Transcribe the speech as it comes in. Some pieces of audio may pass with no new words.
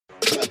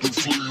Hi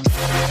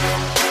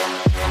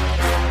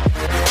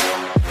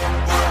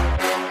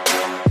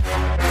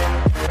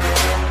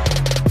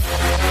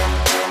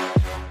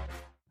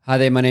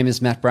there, my name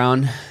is Matt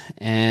Brown,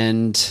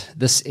 and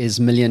this is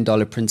 $1 Million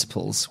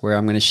Principles, where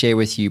I'm going to share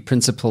with you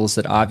principles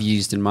that I've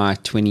used in my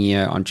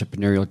 20-year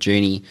entrepreneurial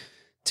journey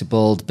to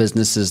build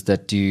businesses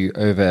that do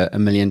over $1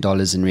 million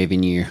in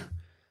revenue.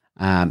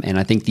 And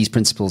I think these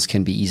principles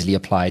can be easily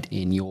applied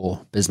in your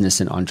business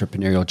and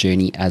entrepreneurial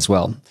journey as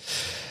well.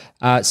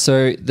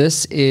 So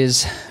this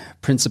is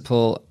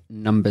principle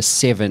number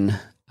 7,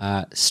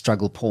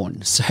 struggle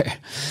porn. So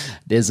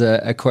there's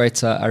a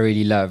quote I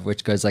really love,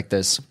 which goes like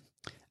this.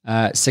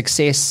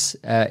 Success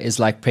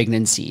is like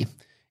pregnancy.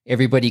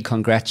 Everybody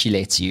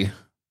congratulates you,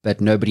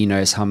 but nobody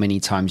knows how many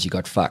times you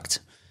got fucked.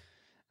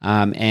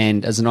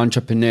 And as an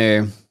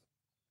entrepreneur,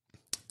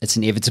 it's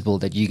inevitable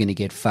that you're going to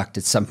get fucked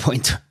at some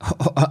point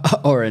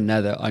or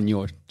another on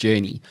your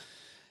journey.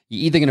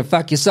 You're either going to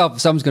fuck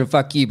yourself, someone's going to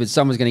fuck you, but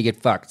someone's going to get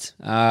fucked.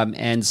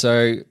 And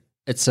so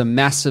it's a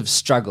massive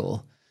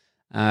struggle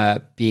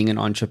being an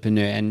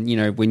entrepreneur. And, you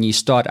know, when you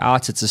start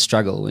out, it's a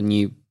struggle. When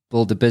you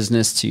build a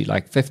business to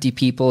like 50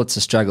 people, it's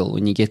a struggle.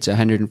 When you get to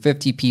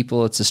 150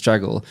 people, it's a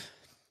struggle.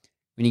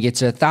 When you get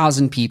to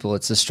 1,000 people,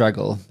 it's a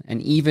struggle.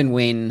 And even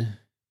when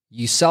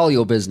you sell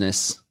your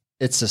business,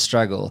 it's a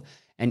struggle.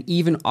 And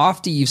even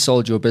after you've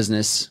sold your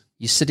business,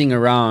 you're sitting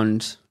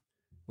around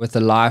with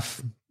a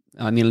life.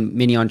 I mean,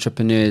 many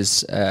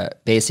entrepreneurs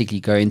basically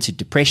go into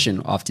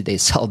depression after they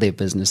sell their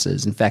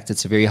businesses. In fact,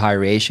 it's a very high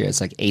ratio. It's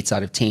like 8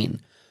 out of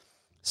 10.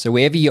 So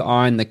wherever you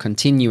are in the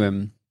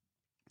continuum,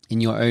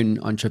 in your own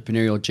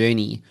entrepreneurial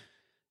journey,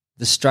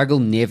 the struggle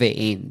never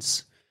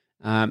ends.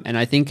 And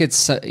I think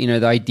it's,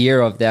 the idea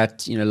of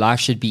that, life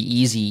should be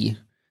easy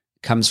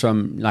comes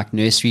from like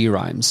nursery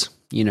rhymes.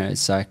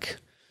 It's like,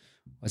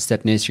 what's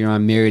that nursery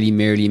rhyme? Merrily,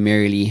 merrily,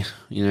 merrily,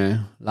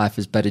 life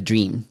is but a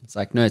dream. It's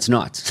like, no, it's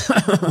not.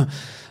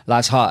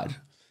 Life's hard.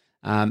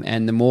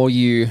 And the more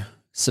you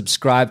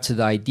subscribe to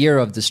the idea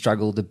of the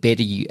struggle, the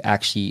better you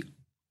actually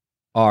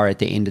are at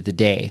the end of the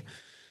day.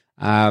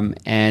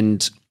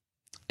 And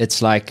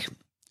it's like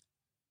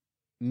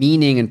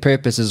meaning and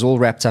purpose is all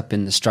wrapped up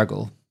in the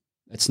struggle.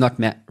 It's not,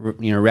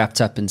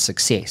 wrapped up in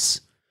success.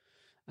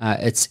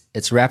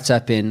 It's wrapped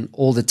up in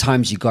all the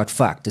times you got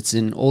fucked. It's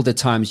in all the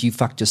times you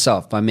fucked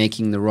yourself by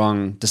making the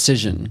wrong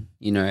decision,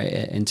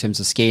 in terms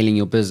of scaling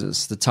your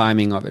business, the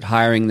timing of it,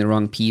 hiring the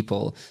wrong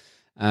people,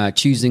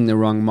 choosing the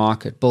wrong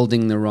market,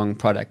 building the wrong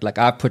product. Like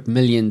I put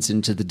millions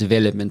into the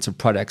development of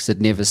products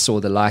that never saw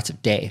the light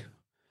of day.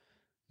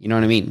 You know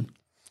what I mean?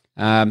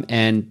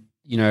 And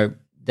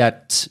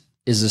that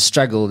is a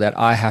struggle that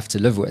I have to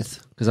live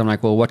with, because I'm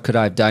like, well, what could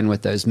I have done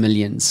with those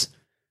millions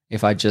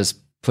if I just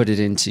put it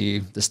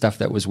into the stuff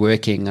that was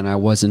working and I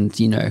wasn't,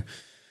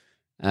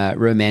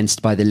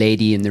 romanced by the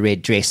lady in the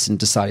red dress and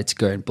decided to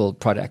go and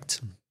build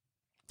product.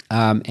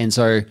 And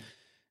so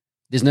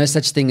there's no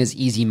such thing as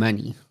easy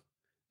money.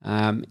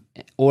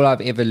 All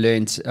I've ever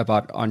learned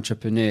about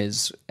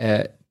entrepreneurs,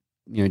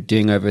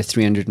 doing over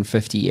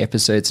 350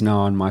 episodes now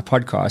on my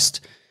podcast,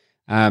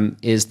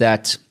 is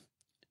that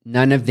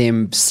none of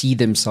them see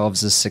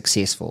themselves as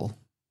successful.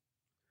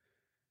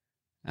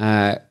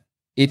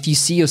 If you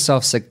see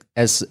yourself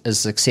as a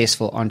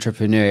successful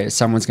entrepreneur,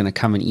 someone's going to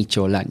come and eat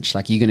your lunch.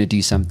 Like you're going to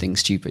do something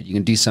stupid. You're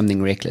going to do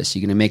something reckless.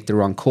 You're going to make the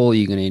wrong call.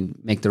 You're going to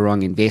make the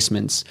wrong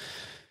investments.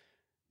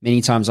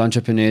 Many times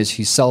entrepreneurs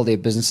who sell their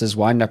businesses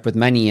wind up with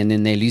money and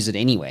then they lose it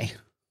anyway,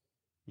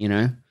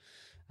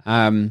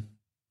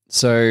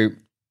 So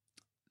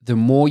the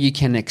more you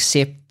can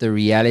accept the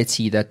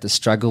reality that the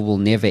struggle will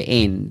never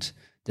end,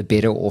 the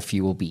better off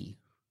you will be.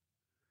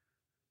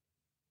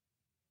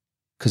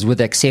 Because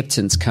with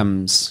acceptance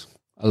comes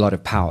a lot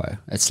of power.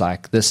 It's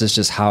like, this is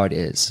just how it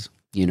is,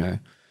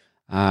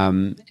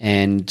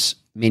 and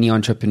many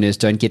entrepreneurs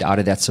don't get out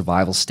of that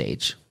survival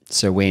stage.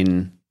 So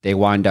when they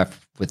wind up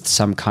with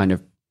some kind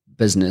of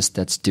business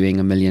that's doing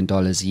 $1 million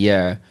a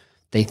year,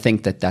 they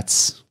think that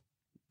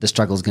the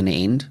struggle's going to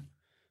end,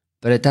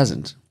 but it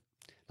doesn't.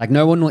 Like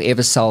no one will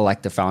ever sell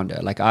like the founder.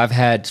 Like I've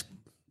had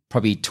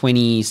probably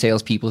 20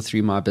 salespeople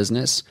through my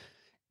business,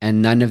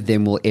 and none of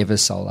them will ever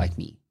sell like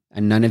me.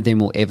 And none of them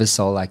will ever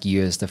sell like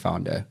you as the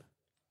founder.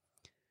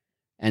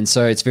 And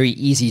so it's very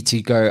easy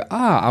to go,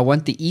 I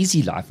want the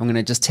easy life. I'm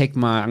going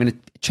to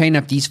train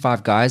up these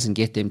 5 guys and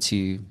get them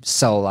to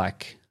sell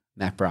like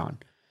Matt Brown.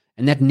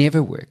 And that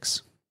never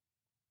works.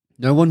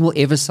 No one will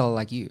ever sell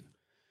like you.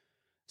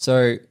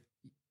 So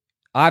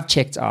I've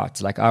checked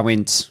out. Like I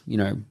went,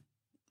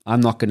 I'm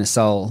not going to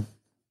sell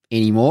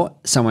anymore.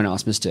 Someone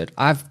else must do it.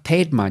 I've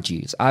paid my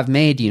dues. I've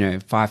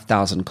made,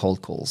 5,000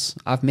 cold calls.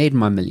 I've made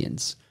my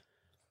millions.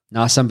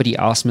 Now somebody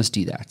else must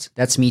do that.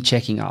 That's me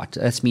checking out.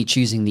 That's me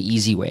choosing the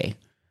easy way,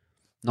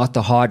 not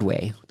the hard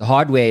way. The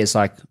hard way is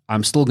like,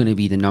 I'm still going to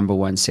be the number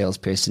one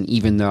salesperson,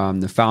 even though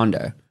I'm the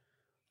founder.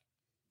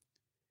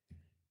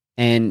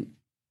 And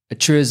a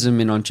truism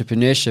in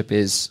entrepreneurship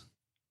is,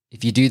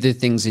 if you do the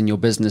things in your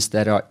business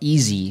that are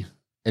easy,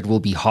 it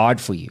will be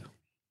hard for you.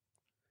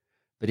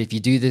 But if you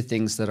do the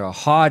things that are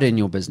hard in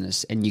your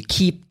business and you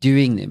keep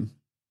doing them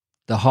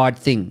the hard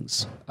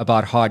things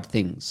about hard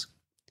things,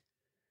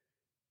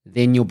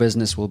 then your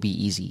business will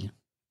be easy.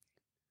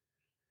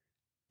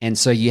 And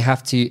so you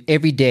have to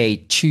every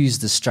day choose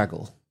the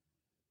struggle,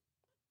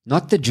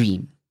 not the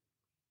dream.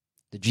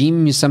 The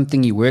dream is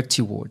something you work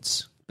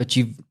towards, but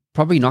you're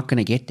probably not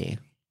going to get there.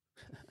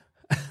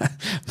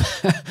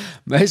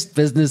 Most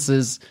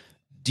businesses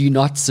do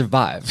not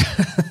survive.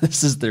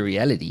 This is the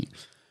reality,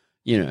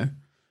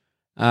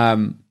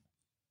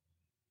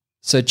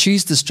 So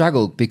choose the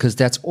struggle, because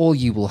that's all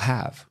you will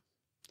have.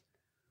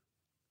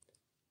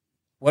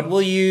 What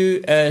will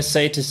you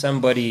say to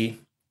somebody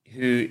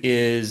who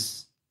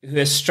has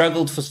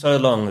struggled for so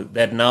long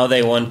that now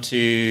they want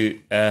to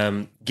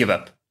give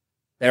up?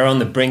 They're on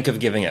the brink of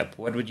giving up.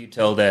 What would you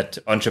tell that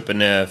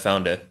entrepreneur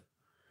founder?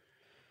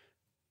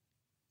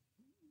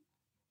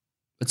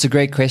 It's a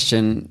great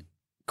question.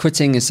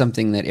 Quitting is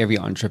something that every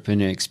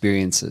entrepreneur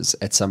experiences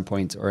at some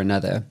point or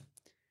another.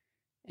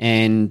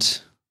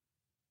 And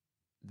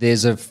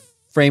there's a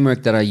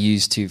framework that I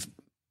use to,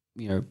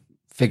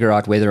 figure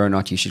out whether or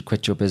not you should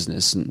quit your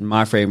business. And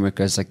my framework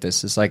goes like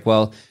this. It's like,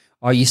 well,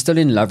 are you still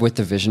in love with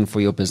the vision for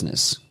your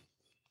business?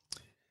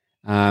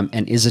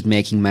 And is it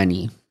making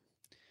money?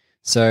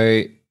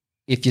 So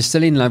if you're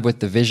still in love with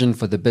the vision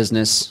for the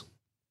business,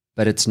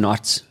 but it's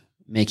not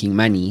making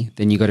money,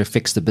 then you got to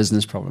fix the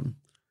business problem.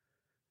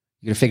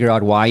 You got to figure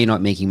out why you're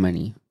not making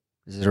money.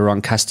 Is it a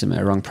wrong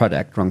customer, wrong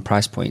product, wrong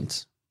price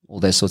point, all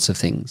those sorts of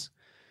things.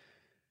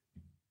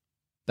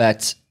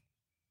 But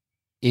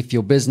if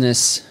your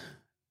business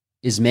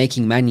is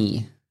making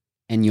money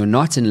and you're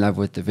not in love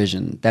with the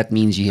vision, that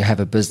means you have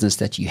a business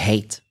that you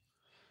hate.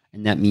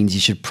 And that means you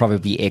should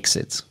probably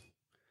exit.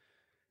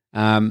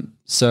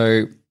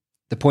 So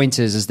the point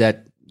is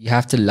that you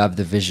have to love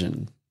the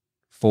vision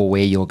for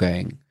where you're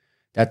going.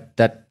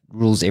 That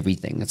rules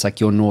everything. It's like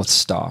your North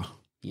Star,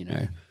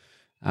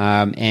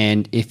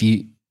 And if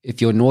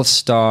your North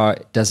Star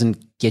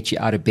doesn't get you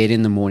out of bed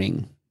in the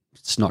morning,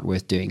 it's not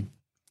worth doing.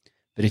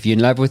 But if you're in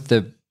love with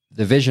the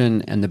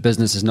vision and the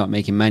business is not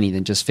making money,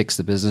 then just fix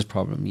the business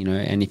problem,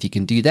 And if you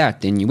can do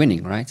that, then you're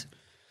winning, right?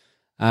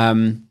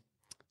 And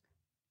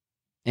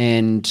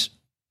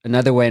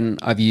another one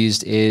I've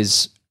used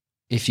is,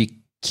 if you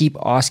keep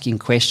asking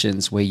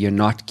questions where you're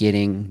not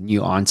getting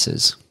new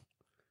answers,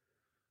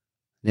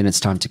 then it's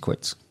time to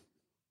quit.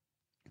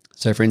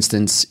 So for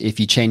instance, if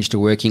you change the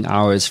working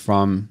hours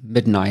from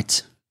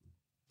midnight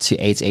to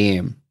 8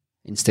 a.m.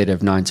 instead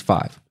of 9 to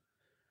 5.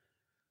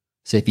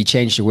 So if you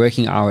change the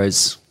working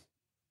hours,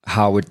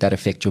 how would that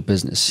affect your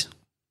business?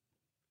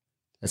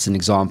 That's an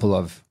example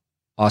of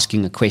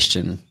asking a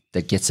question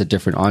that gets a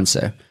different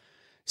answer.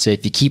 So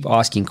if you keep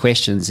asking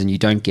questions and you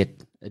don't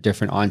get a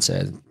different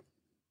answer,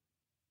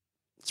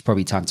 it's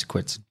probably time to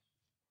quit.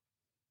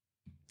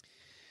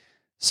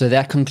 So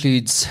that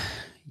concludes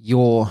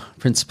your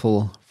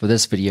principle for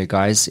this video,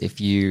 guys. If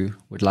you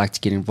would like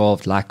to get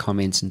involved, like,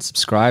 comment, and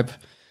subscribe.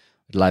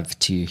 I'd love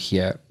to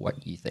hear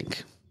what you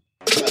think.